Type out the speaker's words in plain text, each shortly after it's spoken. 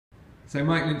So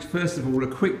Mike Lynch, first of all, a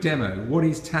quick demo. What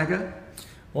is Taggar?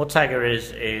 What Taggar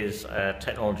is a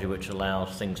technology which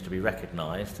allows things to be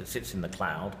recognised. It sits in the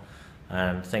cloud,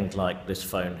 and things like this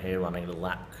phone here running a little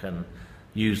app can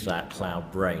use that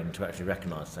cloud brain to actually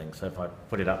recognise things. So if I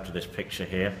put it up to this picture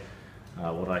here,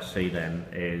 what I see then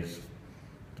is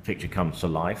the picture comes to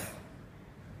life.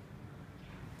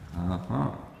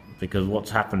 Because what's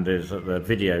happened is that the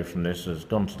video from this has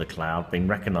gone to the cloud, being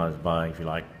recognised by, if you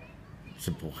like,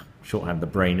 simple shorthand, the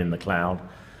brain in the cloud,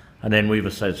 and then we've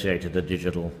associated a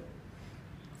digital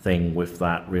thing with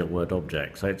that real world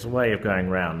object. So it's a way of going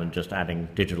around and just adding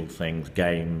digital things,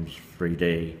 games,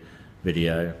 3D,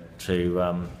 video,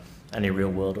 to any real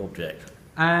world object.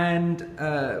 And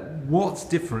what's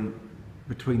different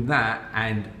between that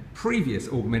and previous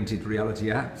augmented reality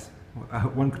apps?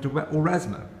 One could talk about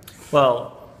Autonomy.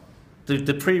 Well,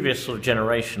 the previous sort of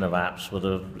generation of apps were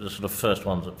the sort of first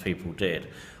ones that people did.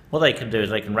 What they can do is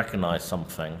they can recognise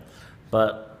something,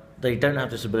 but they don't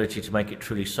have this ability to make it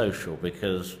truly social,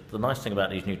 because the nice thing about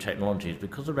these new technologies,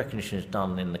 because the recognition is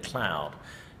done in the cloud,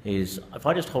 is if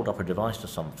I just hold up a device to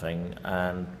something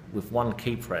and with one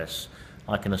key press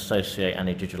I can associate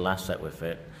any digital asset with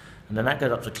it, and then that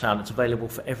goes up to the cloud. It's available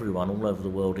for everyone all over the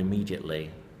world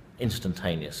immediately,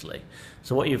 instantaneously.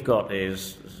 So what you've got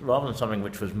is, rather than something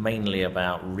which was mainly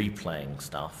about replaying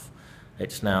stuff,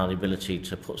 it's now the ability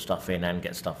to put stuff in and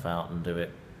get stuff out and do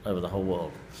it over the whole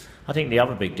world. I think the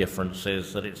other big difference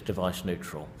is that it's device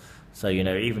neutral. So, you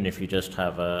know, even if you just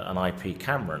have an IP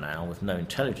camera now with no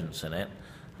intelligence in it,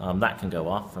 that can go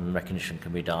up and recognition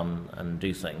can be done and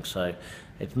do things. So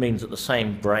it means that the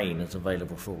same brain is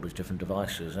available for all these different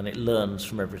devices, and it learns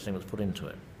from everything that's put into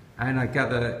it. And I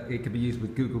gather it could be used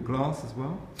with Google Glass as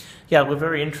well? Yeah, we're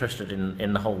very interested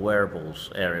in the whole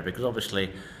wearables area, because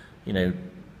obviously, you know,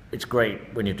 it's great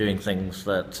when you're doing things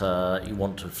that you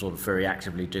want to sort of very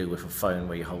actively do with a phone,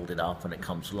 where you hold it up and it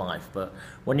comes to life. But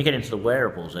when you get into the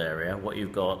wearables area, what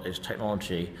you've got is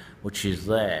technology which is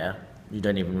there. You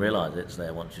don't even realise it's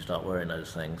there once you start wearing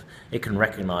those things. It can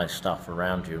recognise stuff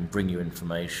around you and bring you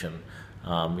information. You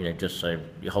know, just so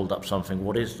you hold up something,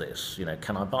 what is this? You know,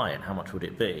 can I buy it? How much would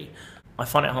it be? I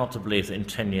find it hard to believe that in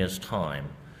 10 years' time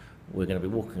we're going to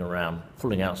be walking around,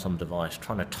 pulling out some device,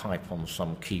 trying to type on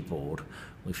some keyboard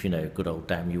with, you know, good old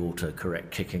damn you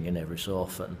autocorrect kicking in every so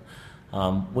often.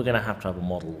 We're going to have a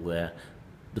model where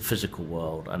the physical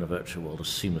world and the virtual world are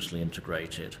seamlessly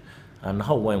integrated, and the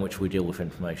whole way in which we deal with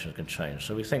information can change.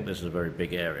 So we think this is a very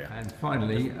big area. And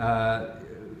finally,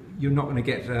 you're not going to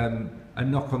get a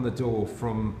knock on the door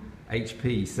from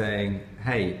HP saying,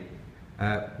 hey,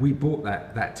 we bought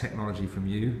that technology from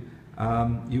you,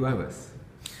 you owe us.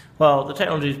 Well, the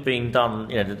technology is being done,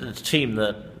 you know, the team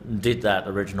that did that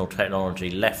original technology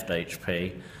left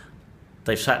HP.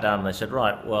 They sat down and they said,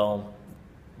 right, well,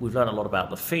 we've learned a lot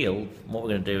about the field. What we're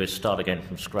going to do is start again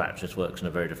from scratch. This works in a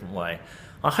very different way.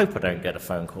 I hope I don't get a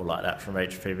phone call like that from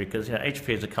HP, because, you know, HP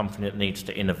is a company that needs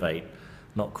to innovate,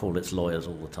 not call its lawyers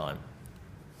all the time.